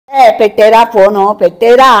పెట్టేరా phone,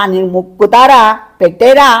 పెట్టేరా నేను ముక్కుతారా,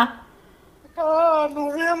 పెట్టేరా.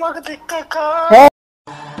 నువ్వే మాకు దిక్కక్క.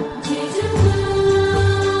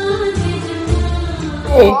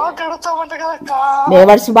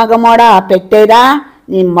 బేవర్సి మగమోడా, పెట్టేరా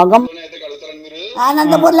నీ మగం.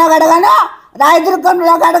 ఆనందపూర్లో గడగను,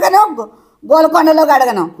 రాయదుర్గంలో గడగను, గోల్కొండలో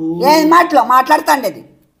గడగను. ఏం మాట్లాడుతాండేది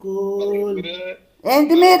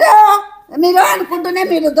ఏంటి? మీరు అనుకుంటూనే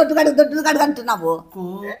మీరు దొడ్డు గడుగు అంటున్నావు.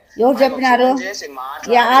 ఎవరు చెప్పినారు?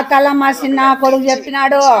 ఆ తల మాసిన కొడుకు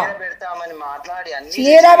చెప్పినాడు.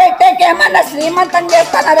 చీర పెట్టేకేమన్నా శ్రీమంతం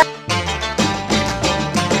చేస్తున్నారా?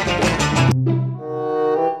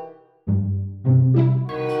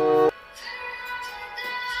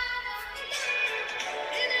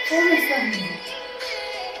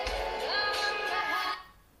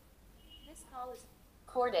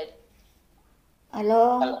 Hello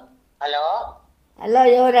hello hello,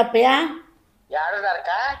 ఎవరప్పయ్యా?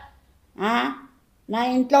 ఏడున్నారక్క? నా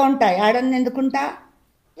ఇంట్లో ఉంటా. ఏడని ఎందుకుంటా?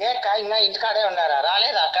 ఏక్క ఇంకా ఇంటికాడే ఉన్నారా?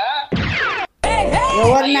 రాలేదాక?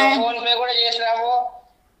 ఎవరినా? ఫోన్ పే కూడా చేసినావు.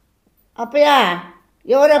 అప్పయ్యా,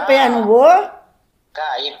 ఎవరప్పయ్యా నువ్వు?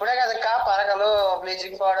 ఇప్పుడే కదక్క పరకలు,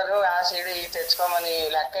 బ్లీచింగ్ పౌడర్, యాసిడ్ తెచ్చుకోమని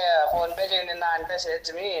లెక్క ఫోన్ పే చేయండి అంటే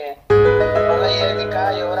చేర్చి ఏదిక్క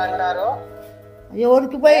ఎవరు అంటారు?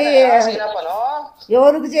 ఎవరికి పోయి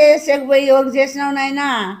ఎవరికి చేసేకపోయి ఎవరికి చేసినావు నాయనా?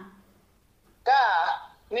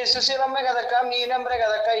 మీ సుశీలమ్మే కదక్క, మీ నెంబరే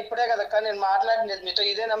కదక్క. ఇప్పుడే కదక్క నేను మాట్లాడినది మీతో,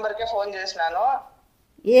 ఇదే నెంబర్కే ఫోన్ చేసినాను.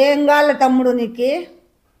 ఏం కావాలి తమ్ముడు నీకు?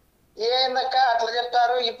 ఏందక్క అట్లా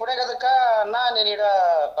చెప్తారు? ఇప్పుడే కదక్క అన్నా నేను ఇక్కడ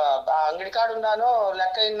అంగడి కాడు ఉన్నాను,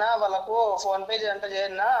 లెక్క అయినా వాళ్ళకు ఫోన్ పే అంటే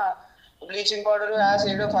చేయన్నా బ్లీచింగ్ పౌడర్,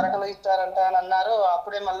 యాసిడ్, పరకలు ఇస్తారంట అని అన్నారు.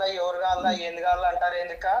 అప్పుడే మళ్ళీ ఎవరు కావాలా ఏంది కావాలా అంటారు.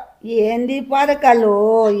 ఏందిక్క? ఏంది పరకలు,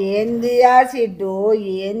 ఏంది యాసిడ్,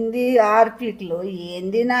 ఏంది ఆర్పిట్లు,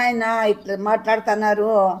 ఏంది నాయన ఇట్లా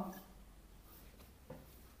మాట్లాడుతున్నారు?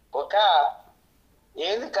 ఒక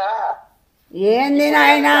ఏందిక ఏంది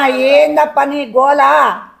నాయన, ఏందప్ప నీ గోలా?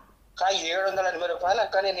 780 రూపాయలు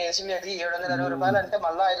అక్క నేను వేసినది. 780 రూపాయలు అంటే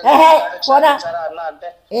మళ్ళీ అన్న అంటే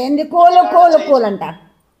ఏంది కూలు అంట?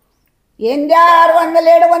 ఏంది 600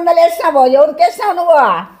 700 వేసినావు? ఎవరికి వేసినావు నువ్వు?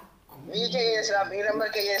 మీకే చేసినా, మీ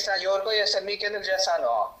నెంబర్కే చేసినా, ఎవరికో చేస్తా, మీకెందుకు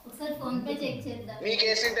చేస్తాను? మీకు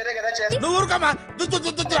వేసింటేనే కదా చేస్తా.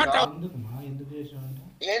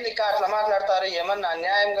 ఏంది అట్లా మాట్లాడతారు? ఏమన్నా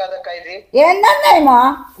అన్యాయం కదక్క ఇది? ఏందన్నాయేమో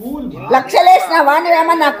లక్షలు వేసినావా?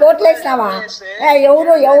 నువ్వేమన్నా కోట్లు వేసినావా?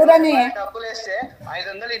 ఎవరని డబ్బులు వేస్తే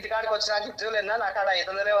 500 ఇంటికాడికి వచ్చినాక ఇచ్చులేనా? నాకు ఆడ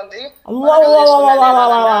 500 ఉంది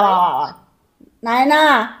నాయనా.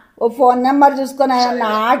 ఓ ఫోన్ నెంబర్ చూసుకున్నా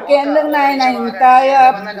నాకెందుకు నాయన ఇంత?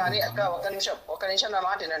 ఒక నిమిషం నా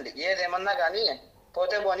మాట వినండి. ఏదేమన్నా గానీ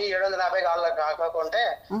పోతే పోనీ 750 కాకుంటే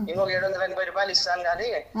ఇంకొక 780 రూపాయలు ఇస్తాను గానీ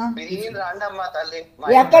మీరు రాండి అమ్మా తల్లి.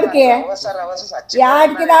 ఎక్కడికి?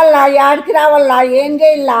 యాడికి రావాలా? ఏం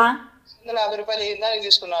చేయాలా? 50 రూపాయలు ఏందానికి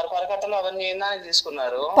తీసుకున్నారు? పరకట్టలు అవన్నీ ఏందానికి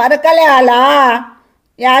తీసుకున్నారు? పరకలే అలా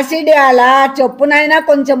యాసిడ్ అలా చెప్పునైనా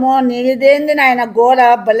కొంచెము. నీదేంది నాయన గోడ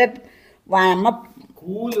బలే అమ్మ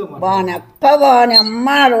బానప్ప బానమ్మ.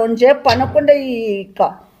 రోజుసేపు పనుకుంటే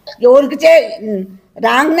ఎవరికి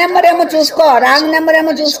రాంగ్ నెంబర్ ఏమో చూసుకో.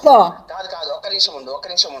 కాదు ఒక్క నిమిషం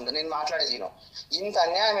ఉండు నేను మాట్లాడేది. ఇంత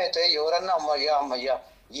అన్యాయం అయితే ఎవరన్నా అమ్మయ్యా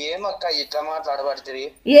ఏమక్క ఇట్లా మాట్లాడబడుతుంది?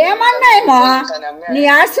 ఏమన్నాయేమో నీ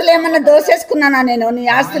ఆస్తులు ఏమన్నా దోసేసుకున్నానా నేను? నీ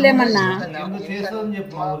ఆస్తులు ఏమన్నా?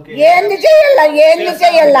 ఏంది చెయ్యాలా? ఏంది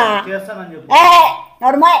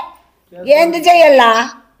చెయ్యాలా?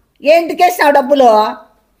 ఏంటికేసినావు డబ్బులు?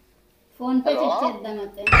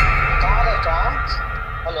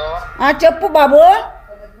 హలో చెప్పు బాబు.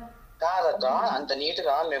 కాదక్క అంత నీట్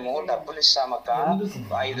గా మేము డబ్బులు ఇస్తామక్క.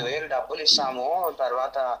 5000 డబ్బులు ఇస్తాము,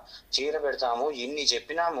 తర్వాత చీర పెడతాము, ఇన్ని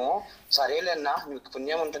చెప్పినాము. సరేలేన్నా మీకు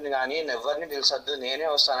పుణ్యం ఉంటుంది కానీ ఎవరిని పిలిచొద్దు, నేనే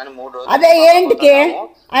వస్తానని 3 రోజులు. అదే ఏంటికి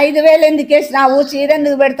 5000 ఎందుకు వేసినావు? చీర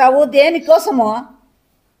ఎందుకు పెడతావు? దేనికోసము?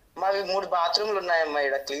 మావి 3 బాత్రూమ్లు ఉన్నాయమ్మా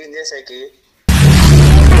ఇక్కడ క్లీన్ చేసేకి.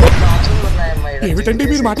 ఏమిటండి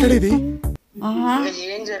మీరు మాట్లాడేది?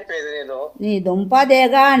 ఏం చెప్పేది నేను? నీ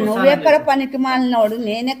దుంపదేగా నువ్వెక్కడ పనికి మాలినోడు,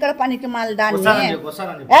 నేనెక్కడ పనికి మాలి దాన్ని.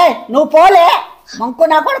 నువ్వు పోలే మంకు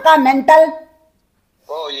నా కొడుక మెంటల్.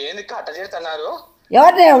 ఓ ఏంది కట్ట చేస్తున్నారు?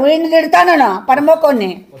 ఎవరిని? వీడిని తిడతాను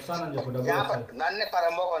పరమోకోని. నన్ను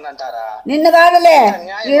పరమోకోని అంటారా? నిన్ను కాదులే,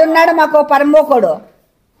 వీడున్నాడు మాకు పరమోకోడు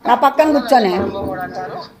నా పక్కన కూర్చొని.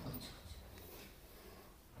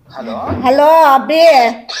 హలో అబ్బి,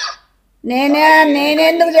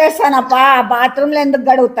 నేనెందుకు చేస్తానప్పా? బాత్రూమ్లు ఎందుకు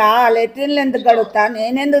గడుగుతా, లెట్రిన్లు ఎందుకు గడుగుతా?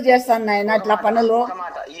 నేనెందుకు చేస్తాను నాయన అట్లా పనులు?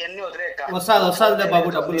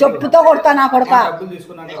 చెప్పుతో కొడతా నా కొడుక.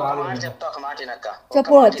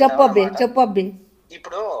 చెప్పు అబ్బి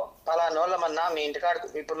ఇప్పుడు పలానోళ్ళమన్నా మీ ఇంటికాడికి,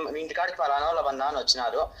 ఇప్పుడు మీ ఇంటికాడికి పలానోళ్ళమన్నా అని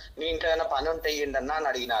వచ్చినారు, మీ ఇంట్లో ఏమైనా పని ఉంటే ఇయ్యండన్నా అని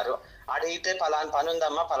అడిగినారు. అడిగితే పలానా పని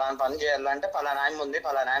ఉందమ్మా, పలానా పని చేయాలంటే పలానాయం ఉంది,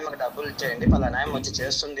 పలానాయమకు డబ్బులు ఇచ్చేయండి, పలానాయం వచ్చి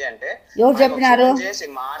చేస్తుంది అంటే ఎవరు చెప్పినారు? చేసి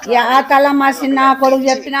మా చిన్న కొడుకు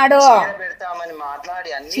చెప్పినాడు. పెడతామని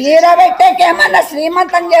మాట్లాడి అన్ని చీర పెట్టేకేమన్నా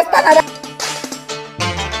శ్రీమంతం చేస్తానారా,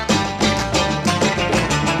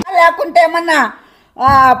 లేకుంటే ఏమన్నా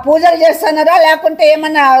పూజలు చేస్తున్నారా, లేకుంటే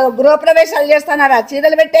ఏమన్నా గృహప్రవేశాలు చేస్తున్నారా?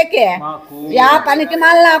 చీరలు పెట్టేకి యా పనికి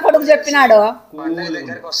మాల నా కొడుకు చెప్పినాడు. పండుగ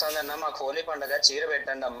దగ్గరికి వస్తుందన్న, మాకు హోలీ పండుగ చీర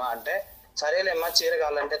పెట్టండి అమ్మా అంటే, సరేలేమ్మా చీర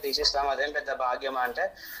కావాలంటే తీసిస్తాం, అదేం పెద్ద భాగ్యమా అంటే,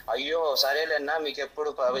 అయ్యో సరేలేన్నా, మీకు ఎప్పుడు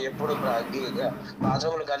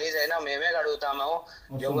బాత్రూములు గలీజ్ అయినా మేమే కడుగుతాము,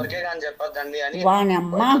 ఎవరికే కానీ చెప్పొద్దండి అని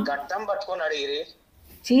గట్టం పట్టుకొని అడిగిరి.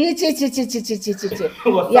 చీ చీ చీ చీ చీ చీ చీ చీ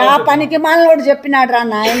యా పనికి మాలనోడు చెప్పినాడు రా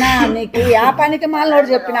నాయన, నీకు యా పనికి మాలనోడు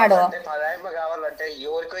చెప్పినాడు. కావాలంటే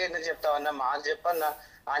ఎవరికో ఎందుకు చెప్తావన్నా, మాకు చెప్పన్నా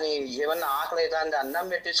అని, ఏమన్నా ఆకలి అవుతుంది అన్నం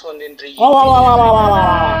పెట్టించుకొని తింటారు.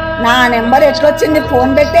 నా నెంబర్ ఎట్లొచ్చింది?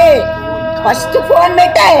 ఫోన్ పెట్టే, ఫస్ట్ ఫోన్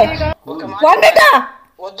పెట్టే, ఫోన్ పెట్టా.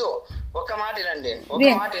 వద్దు, ఒక్క మాట వినండి,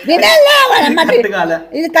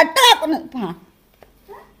 ఇది కట్ట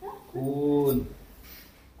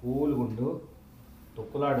కూల్గుండు,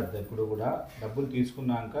 తొక్కులాడద్దు ఎప్పుడు కూడా. డబ్బులు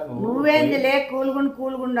తీసుకున్నాక నువ్వేంది లే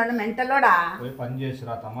కూలుగుండు అని మెంటలోడా, పోయి పని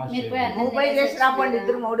చేసిరా, తమాషా నువ్వు పోయి చేసి రాపోండి,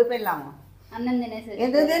 ఇద్దరు మూడు పెళ్ళాము. అన్నం తినేసి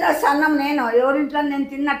ఎందుకు తినొచ్చు అన్నం? నేను ఎవరింట్లో నేను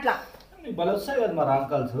తిన్నట్లా బలు వస్తాయి కదా మరి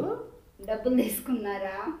అంకల్స్. డబ్బులు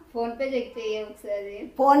తీసుకున్నారా? ఫోన్ పే చెక్ చేయ ఒకసారి.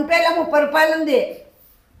 ఫోన్ పేలో 30 రూపాయలు ఉంది.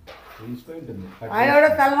 ఆడోడు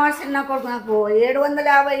తలమాసిన కొడుకు నాకు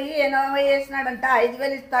 750 80 వేసినాడంట,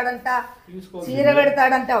 5000 ఇస్తాడంట, చీర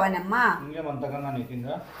పెడతాడంట. అవనమ్మా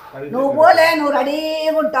నువ్వు పోలే, నువ్వు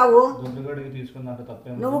రెడీగా ఉంటావు,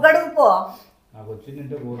 నువ్వు గడుగుపో.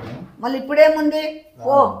 మళ్ళీ ఇప్పుడేముంది,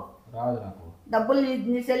 పో డబ్బులు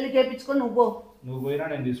నీ సెల్లుకి వేయించుకొని నువ్వు పో. నువ్వు పోయినా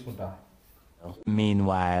నేను తీసుకుంటా.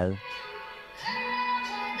 Meanwhile,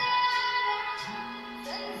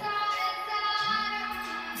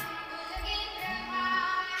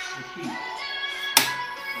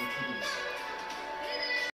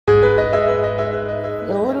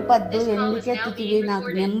 ఎవరు పద్దు ఎందుకెత్తుతుంది? నాకు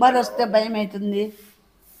నెంబర్ వస్తే భయం అవుతుంది.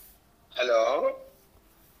 హలో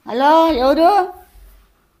హలో, ఎవరు?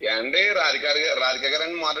 ఏండి రాధిక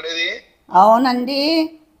గారండి మాట్లాడేది? అవునండి,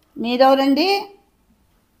 మీరెవరండి?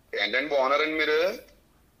 ఏంటండి బాగున్నారండి మీరు?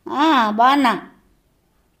 బాగున్నా.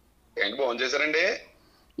 ఏంటి భోజనం చేశారండి?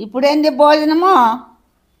 ఇప్పుడేంది భోజనము?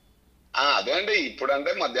 అదే అండి, ఇప్పుడు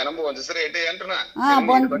అంటే మధ్యాహ్నం భోజనం చేశారు ఏంటి అంటున్నా.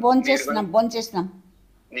 భోంచేసినాం.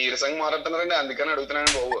 నీరసంగా మాట్లాడుతున్నారండి, అందుకని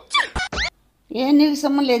అడుగుతున్నాను బాబు. ఏ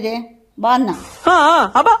నీరసము లేదే, బాగున్నా.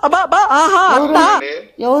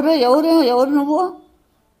 ఎవరు ఎవరు ఎవరు నువ్వు?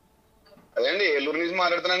 అదే అండి, ఏలూరు నుంచి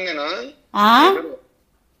మాట్లాడుతున్నాను నేను.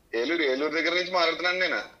 ఏలూరు దగ్గర నుంచి మాట్లాడుతున్నాను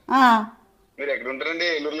నేను. మీరు ఎక్కడ ఉంటారండి?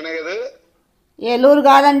 ఏలూరులోనే కదా? ఏలూరు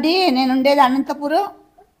కాదండి, నేను ఉండేది అనంతపురం.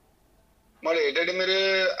 మరి ఏంటండి మీరు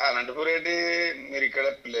అనంతపురం ఏంటి? మీరు ఇక్కడ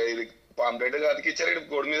పాంప్లెట్ కాదుకి ఇచ్చారు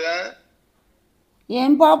గోడ మీద.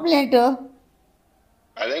 ఏం పాంప్లెట్?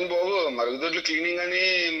 అదేండి బాబు, మరుగుదొడ్లు క్లీనింగ్ అని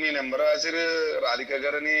మీ నెంబర్ రాశారు, రాధిక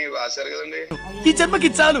గారు అని రాశారు కదండి. ఈ జన్మకి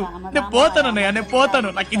చాలు, నేను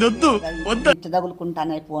పోతాను, నాకు ఇది వద్దు.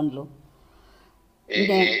 తగులుకుంటానే ఫోన్లు.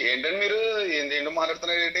 ఏంటండి మీరు ఏంటో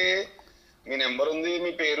మాట్లాడుతున్నారు ఏంటి? మీ నెంబర్ ఉంది,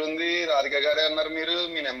 మీ పేరు ఉంది, రాధిక గారే అన్నారు మీరు,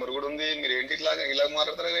 మీ నెంబర్ కూడా ఉంది, మీరు ఏంటి ఇలా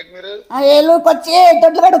మాట్లాడుతున్నారు ఏంటి మీరు? ఏలూరుకి వచ్చి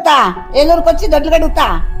దొడ్లు కడుగుతా.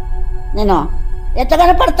 నేను ఎట్లా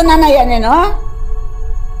కనపడుతున్నానయ్యా? నేను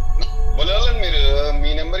బోలేవాళ్ళండి, మీరు మీ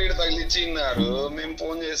నెంబర్ ఇక్కడ తగిలిచ్చి ఉన్నారు, మేము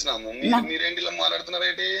ఫోన్ చేసినాము, మీరేంటి ఇలా మాట్లాడుతున్నారు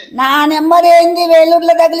ఏంటి? నా నెంబర్ ఏంది?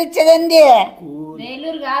 వేలూరులో తగిలిచ్చేదేంది?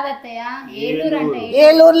 వేలూరు కాదత్తయ్య, ఏలూరు అంటే.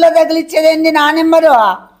 ఏలూరులో తగిలిచ్చేదేంది నా నెంబరు?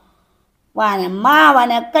 వానమ్మా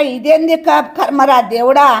వానక్క, ఇదేంది కర్మరా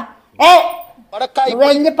దేవుడా?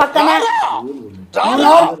 నువ్వేంది పక్కన?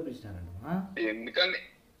 ఎందుకండి,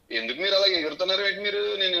 ఎందుకు మీరు అలా ఎగురుతున్నారు ఏంటి? మీరు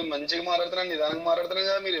నేను మంచిగా మాట్లాడుతున్నాను, నిదానంగా మాట్లాడుతున్నాను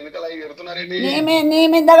కదా, మీరు ఎందుకు అలా ఎగురుతున్నారు ఏంటి? నీ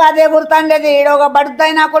మీద అదే ఎగురుతాండేది. ఈడొక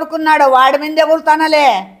బడుతాయి నా కొడుకున్నాడు, వాడి మీద ఎగురుతానలే.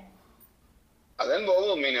 అదే బాబు,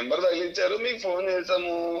 మీ నెంబర్ తగిలించారు, మీకు ఫోన్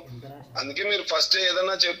చేసాము, అందుకే మీరు ఫస్ట్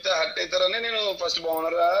ఏదన్నా చెప్తే హర్ట్ అవుతారని నేను ఫస్ట్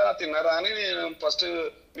బాగున్నారా తిన్నారా అని నేను ఫస్ట్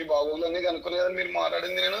మీ బాగోగులన్నీ కనుక్కునే కదా మీరు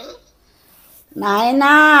మాట్లాడింది. నేను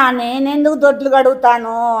నాయనా, నేనెందుకు దొడ్లు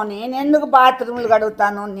కడుగుతాను, నేనెందుకు బాత్రూములు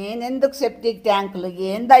కడుగుతాను, నేనెందుకు సెప్టిక్ ట్యాంకులు?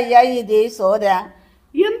 ఏందయ్యా ఇది సోదా?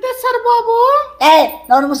 ఎంత సార్ బాబు?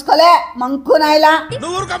 నోరు మూసుకోలే మంకు నాయలా.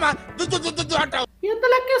 ఎంత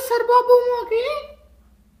లెక్కేస్తారు బాబు మాకి?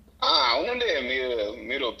 అవునండి,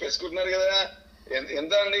 మీరు ఒప్పేసుకుంటున్నారు కదా.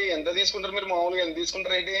 ఎంత అండి, ఎంత తీసుకుంటారు మీరు? మామూలుగా ఎంత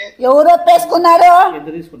తీసుకుంటారు ఏంటి? ఎవరు ఒప్పేసుకున్నారు? ఎంత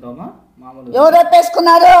తీసుకుంటావా? మామూలు ఎవరు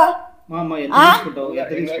ఒప్పేసుకున్నారు? మా అమ్మ ఎంత తీసుకుంటావు?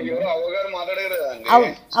 ఎంత తీసుకుంటావు? అవ్వగారు మాట్లాడారు కదండి.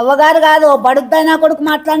 అవ్వగారు కాదు, బడుద్దాయినా కొడుకు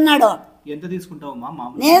మాట్లాడినాడు. ఎంత తీసుకుంటావు మా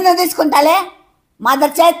మామూలు? నేను తీసుకుంటాలే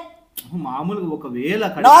మదర్ చేత్. మామూలుగా ఒకవేళ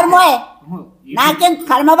నోర్మోయ్, నాకేం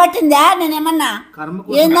కర్మ పట్టిందా? నేనేమన్నా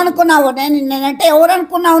ఏందనుకున్నావు? నేనంటే ఎవరు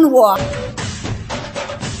అనుకున్నావు నువ్వు?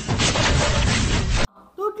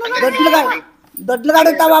 దొడ్లు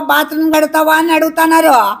కడుగుతావా, బాత్రూమ్ కడుగుతావా అని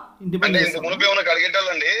అడుగుతున్నారు.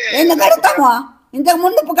 ఎందుకు అడుగుతాము? ఇంతకు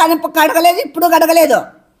ముందు కడగలేదు, ఇప్పుడు కడగలేదు.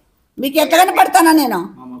 మీకు ఎట్లా కనపడతానా నేను?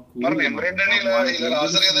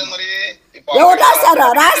 ఎవరు రాశారు?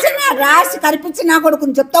 రాసి కనిపించి నా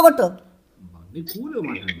కొడుకుని చెప్తా కొట్టు.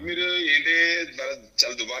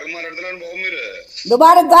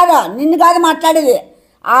 దుబారకు కాదు, నిన్ను కాదు మాట్లాడేది.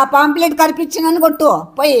 ఆ పాంప్లెట్ కనిపించినని కొట్టు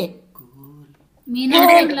పోయి.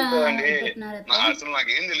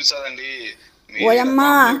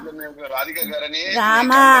 ఓయమ్మా,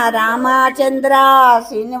 రామచంద్ర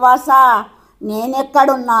శ్రీనివాస,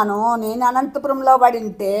 నేనెక్కడున్నాను? నేను అనంతపురంలో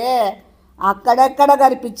పడింటే అక్కడెక్కడ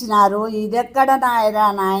కనిపించినారు. ఇదెక్కడ నాయరా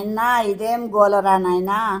నాయన? ఇదేం గోలరా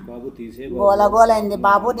నాయన? గోలగోలైంది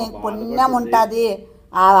బాబు. నీకు పుణ్యం ఉంటుంది.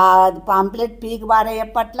 ఆ పాంప్లెట్ పీకి బారే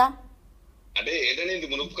ఎప్పట్లా.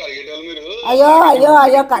 అయ్యో అయ్యో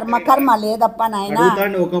అయ్యో, కర్మ లేదప్ప నాయన,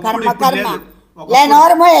 కర్మ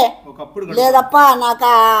లేనోరమోయే లేదప్ప.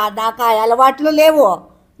 నాకు అలవాట్లు లేవు.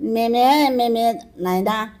 మేమే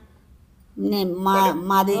నాయనా,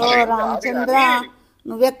 మాది రామచంద్ర.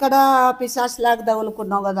 నువ్వెక్కడ పిశాసులాగా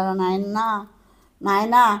తగులుకున్నావు కదా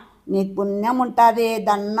నాయనా, నీకు పుణ్యం ఉంటుంది.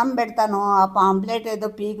 దండం పెడతాను. ఆ పాంప్లెట్ ఏదో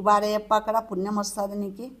పీకి బారేయప్ప, అక్కడ పుణ్యం వస్తుంది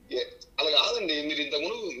నీకు. అలా కాదండి, మీరు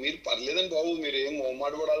ఇంతకుముందు మీరు పర్లేదని బాబు, మీరు ఏం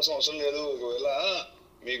మొహమాట పడాల్సిన అవసరం లేదు. ఒకవేళ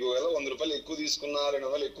మీకు 100 రూపాయలు ఎక్కువ తీసుకున్నా,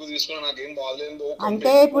 200 ఎక్కువ తీసుకున్నా నాకేం బాగలేదు బాబు.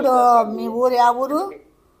 అంటే ఇప్పుడు మీ ఊరు ఆ ఊరు?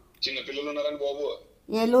 చిన్న పిల్లలు ఉన్నారని బాబు.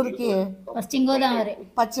 ఏలూరుకి?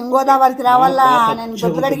 పశ్చిమ గోదావరికి రావాలా? నేను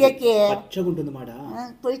దొడ్లు కడిగేకి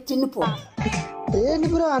పోయి చిన్నపో.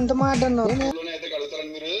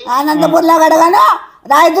 అనంతపూర్లో కడగను,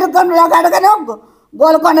 రాయదుర్గంలో కడగను,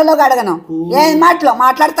 గోల్కొండలో కడగను. ఏం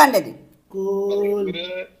మాట్లాడుతాండేది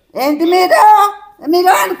ఏంటి?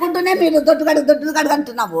 మీరు అనుకుంటూనే మీరు దొడ్డు కడుగు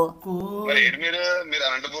అంటున్నావు.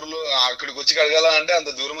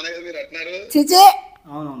 చిచి,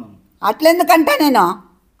 అట్లెందుకంటా నేను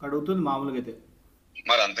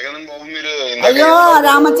అయ్యో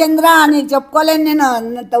రామచంద్ర, నీకు చెప్పుకోలేను నేను.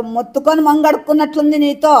 మొత్తుకొని మంగడుకున్నట్లుంది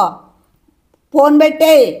నీతో. ఫోన్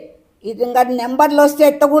పెట్టేయి. ఇది ఇంకా నెంబర్లు వస్తే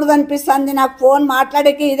ఎత్తకూడదు అనిపిస్తుంది నాకు. ఫోన్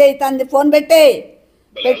మాట్లాడేకి ఇదైతుంది. ఫోన్ పెట్టేయి,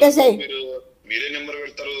 పెట్టేసేయి.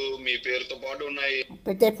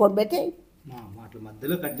 పెట్టే, ఫోన్ పెట్టేయి.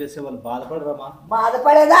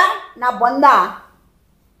 బాధపడేదా నా బొందా?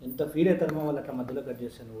 ఎంత ఫీల్ అవుతారు మా వాళ్ళు అట్లా మధ్యలో కట్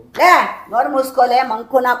చేస్తాను. నోరు మూసుకోలే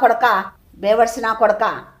మంకు నా కొడక, బేవర్సి నా కొడక,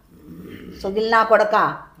 సుగిల్ నా కొడక.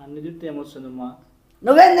 అన్ని చూస్తే ఏమొస్తుందమ్మా?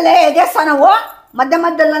 నువ్వెందులే ఎగేస్తా నువ్వు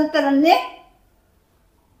మధ్యలో అంతరన్నీ?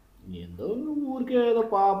 ఏందో ఊరికే ఏదో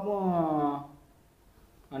పాపం.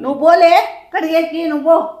 నువ్వు పోలే కడిగేకి,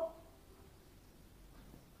 నువ్వు.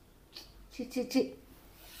 చి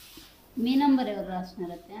మీ నంబర్ ఎవరు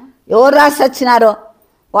రాసినారు? ఎవరు రాసి వచ్చినారో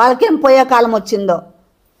వాళ్ళకేం పోయే కాలం వచ్చిందో.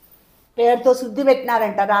 పేరుతో శుద్ధి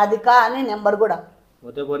పెట్టినారంట, రాధిక అని. నెంబర్ కూడా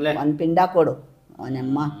వన్ పిండా కొడు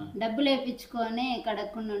అమ్మా. డబ్బులు వేయించుకొని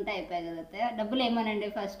కడగకుండా ఉంటే అయిపోయాయి కదా. డబ్బులు ఏమనండి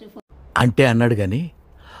ఫస్ట్ అంటే అన్నాడు గాని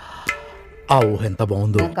ఆ ఊహ ఎంత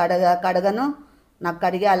బాగుందో. కడగను, నాకు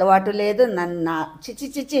కడిగే అలవాటు లేదు. నన్ను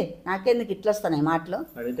చిచి నాకెందుకు ఇట్లా వస్తాయి మాటలు?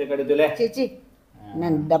 చిచి,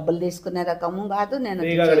 నేను డబ్బులు తీసుకునే రకము కాదు. నేను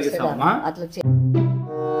అట్లా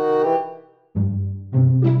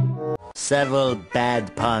Several bad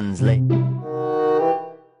puns later.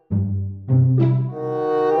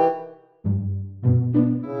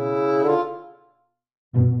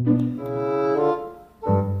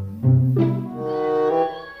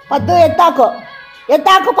 పద్దు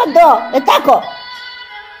ఎత్తాకు పద్దు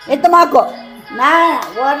ఎత్తమాకు.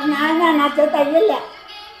 నాయన నా చేత అయ్యలే.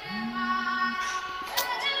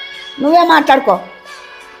 నువ్వే మాట్లాడుకో.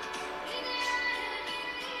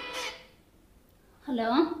 హలో,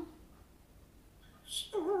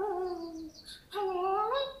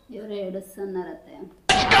 ఎవరు ఏడుస్తున్నారు అత్తయ్య?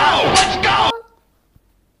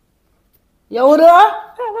 ఎవరు?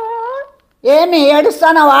 ఏమి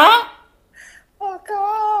ఏడుస్తానవా?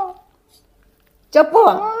 చెప్పు.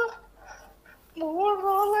 3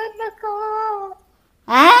 రోజులైందక్క.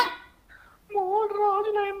 3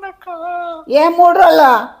 రోజులైందక్క. ఏ 3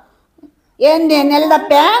 రోజులు? ఏంది నెల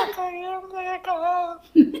తప్పా?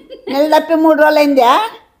 నెల తప్పి 3 రోజులైందా?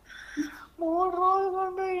 3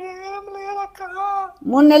 రోజులు ఏం లేదక్క.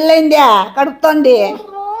 3 నెలలైందా కడుపుతోంది?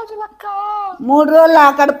 3 రోజులక్క. 3 రోజులు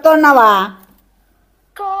కడుపుతున్నావా?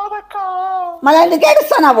 కాదక్క మళ్ళీ ఎందుకు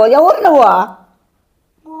ఏడుస్తున్నావు? ఎవరు నువ్వు?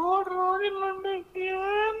 3 రోజుల నుండి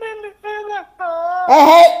ఏమీ లేదక్క.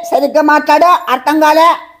 ఏహే సరిగ్గా మాట్లాడు, అర్థం కాలే.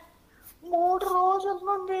 3 రోజుల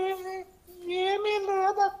నుండి ఏమీ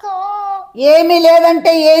లేదక్క. ఏమీ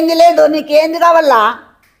లేదంటే ఏంది లేదు? నీకేంది కావాలా?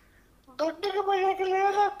 దొడ్డికి పోయేకి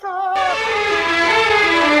లేదక్క.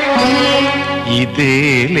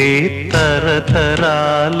 ఇదేలే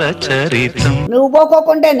తరతరాల చరితం. నువ్వు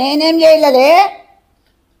పోకోకుంటే నేనేం చేయలేదే.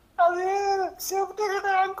 అదే సెప్టిక్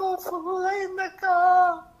ట్యాంక్ ఫుల్ అయిందక్క.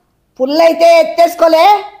 పుల్ అయితే ఎత్తేసుకోలే,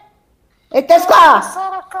 ఎత్తేసుకో.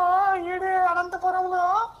 సార్ అక్క ఈడే అనంతపురంలో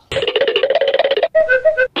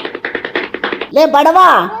లే బడవా,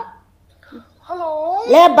 హలో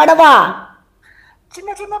లే బడవా. చిన్న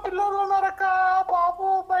చిన్న పిల్లలు ఉన్నారక్క. బాబు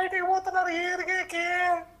బయటికి పోతున్నారు ఈరిగేకి.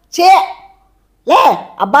 చే లే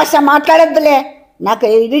అబ్బాష మాట్లాడద్దులే, నాకు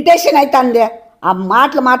ఇరిటేషన్ అవుతుంది. ఆ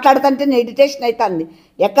మాటలు మాట్లాడుతుంటే ఇరిటేషన్ అవుతుంది.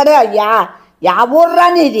 ఎక్కడ యా ఊర్రా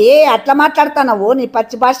నీది? అట్లా మాట్లాడుతున్నావు నీ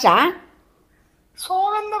పచ్చి భాష.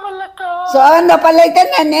 సోగంద వెళ్ళక్క. సోగందపల్లి అయితే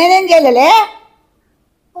నేనేం చేయలే.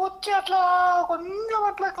 వచ్చి అట్లా కొంచెం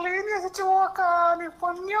అట్లా క్లీన్ చేసి ఇచ్చిపోక నీ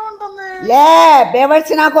పుణ్యం ఉంటుంది. లే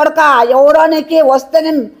బేవర్సి నా కొడక, ఎవరో నీకు వస్తే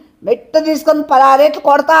నేను మెట్టు తీసుకొని 10 రేట్లు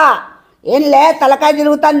కొడతా. ఏం లే తలకాయ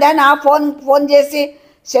తిరుగుతుందే. నా ఫోన్ చేసి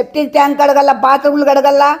సెప్టిక్ ట్యాంక్ కడగల్లా, బాత్రూమ్లు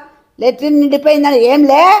కడగల్లా, లెట్రిన్ నిండిపోయిందని. ఏం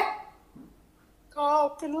లే,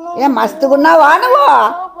 ఏం మస్తుగున్నావా నువ్వు?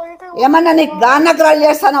 ఏమన్నా నీకు గానకరాలు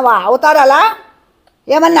చేస్తానవా? అవుతారలా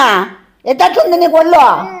ఏమన్నా? ఎట్టట్లుంది నీకు ఒళ్ళు?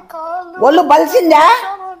 ఒళ్ళు బలిసిందా?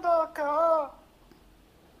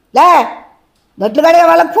 లే దొడ్లు కడిగే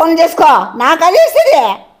వాళ్ళకి ఫోన్ చేసుకో, నాకు అది ఇస్తుంది.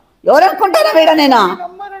 ఎవరు అనుకుంటారా వీడ నేను?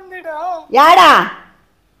 యాడా?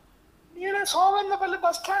 సోగందపల్లి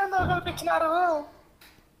బస్ స్టాండ్ కల్పించినారు.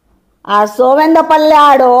 ఆ సోవెందపల్లి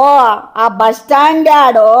ఆడు, ఆ బస్ స్టాండ్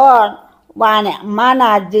ఆడు వానే అమ్మా.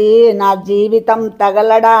 నా జీవితం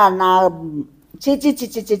తగలడా నా. చిచి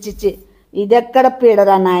చిచి చిచి చిచి, ఇదెక్కడ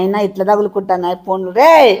పీడరా నాయన? ఇట్లా తగులుకుంటాను ఫోన్లు.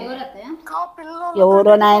 రే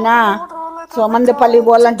ఎవరో నాయనా, సోమందిపల్లి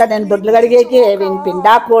పోవాలంట నేను దొడ్లు కడిగేకి. వీని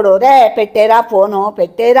పిండాకోడు. రే పెట్టేరా ఫోను,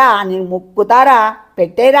 పెట్టేరా, నేను ముక్కుతారా,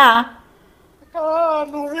 పెట్టేరా.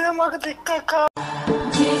 నువ్వే మాకు దిక్కక్క.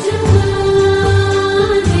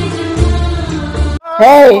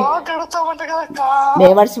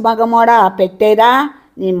 బేవర్సి మగమోడా, పెట్టేరా.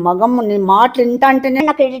 నీ మగము నీ మాటలు ఇంత అంటేనే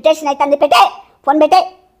నాకు ఇరిటేషన్ అవుతుంది. పెట్టే ఫోన్, పెట్టే.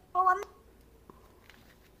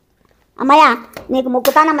 అమ్మయ్యా నీకు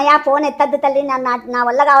ముక్కుతానమ్మయ్యా, ఫోన్ ఎత్తద్దు తల్లి. నా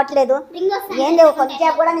వల్ల కావట్లేదు. ఏందో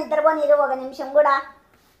కొంచెంసేపు కూడా నిద్రపోనీరు, 1 నిమిషం కూడా.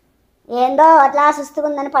 ఏందో అట్లా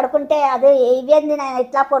సుస్తుకుందని పడుకుంటే అదే ఇవేంది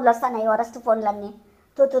ఇట్లా ఫోన్లు వస్తున్నాయి, వరస్ట్ ఫోన్లన్నీ.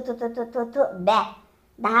 తూ తూ తూ తూ తూ తూ బ్యా.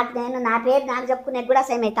 నేను నా పేరు నాకు చెప్పుకునేది కూడా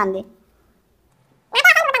సేమ్ అవుతుంది.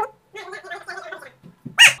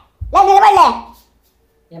 లే నిలబడలే,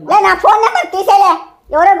 లే నా ఫోన్ నెంబర్ తీసేలే.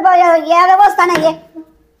 ఎవరో వస్తానయ్యే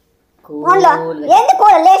ఫోన్లో. ఏంది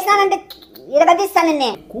కూర లేచినానంటే ఇరగదీస్తాను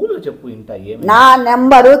నిన్నే. కూల్గా చెప్పు. ఇంట ఏమి నా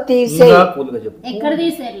నెంబరు తీసే. కూల్గా చెప్పు. ఎక్కడ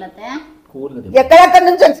తీసేయాలి? కూల్గా చెప్పు. ఎక్కడెక్కడి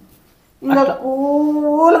నుంచి ఇంకా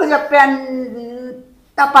కూల్గా చెప్పే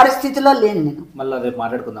అంత పరిస్థితిలో లేను నేను. మళ్ళీ రేపు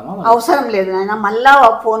మాట్లాడుకుందామా? అవసరం లేదు నాయన, మళ్ళా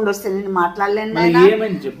ఫోన్ వస్తే నేను మాట్లాడలేను నాయన.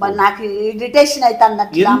 నాకు ఇరిటేషన్ అవుతుంది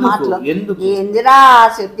అట్లా మాటలు. ఏందిరా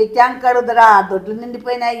సెప్టిక్ ట్యాంక్ కడుగుదరా, దొడ్లు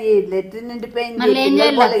నిండిపోయినాయి, లెట్రిన్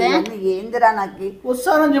నిండిపోయింది, ఏందిరా నాకు?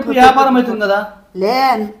 వస్తానని చెప్పి వ్యాపారం అవుతుంది కదా.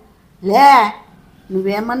 లే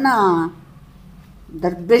నువ్వేమన్నా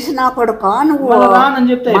దర్బేసి నా కొడుకా నువ్వు?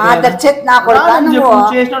 నా కొడుకా నువ్వు?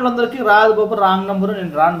 చేసిన వాళ్ళందరికీ రాదు బాబు రాంగ్ నంబర్,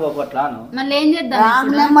 నేను రాను బాబు అట్లాను.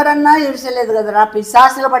 రాంగ్ నెంబర్ అన్నా ఇడిసలేదు కదరా.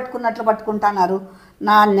 పిశాసులు పట్టుకున్నట్లు పట్టుకుంటున్నారు.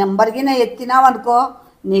 నా నెంబర్కి నేను ఎత్తినావు అనుకో,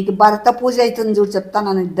 నీకు భర్త పూజ అవుతుంది చూడు.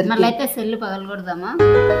 చెప్తాను ఇద్దరికి. సెల్ పగలకూడదమ్మా.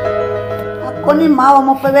 కొన్ని మా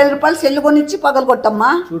 30,000 రూపాయలు సెల్లు కొనిచ్చి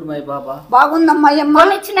పగలగొట్టమ్మా. చూడు మై బాబా బాగుందమ్మా.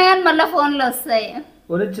 కొనిచ్చినా కానీ మళ్ళీ ఫోన్లు వస్తాయి.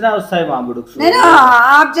 కొనిచ్చినా వస్తాయి మా గుడు. నేను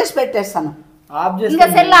ఆఫ్ చేసి పెట్టేస్తాను.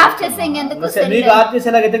 సెల్ ఆఫ్ చేస్తే ఇంకెందుకు? నీకు ఆఫ్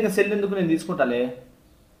చేసేలాగైతే సెల్ ఎందుకు, నేను తీసుకుంటాలే.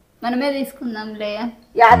 మనమే తీసుకుందాంలే.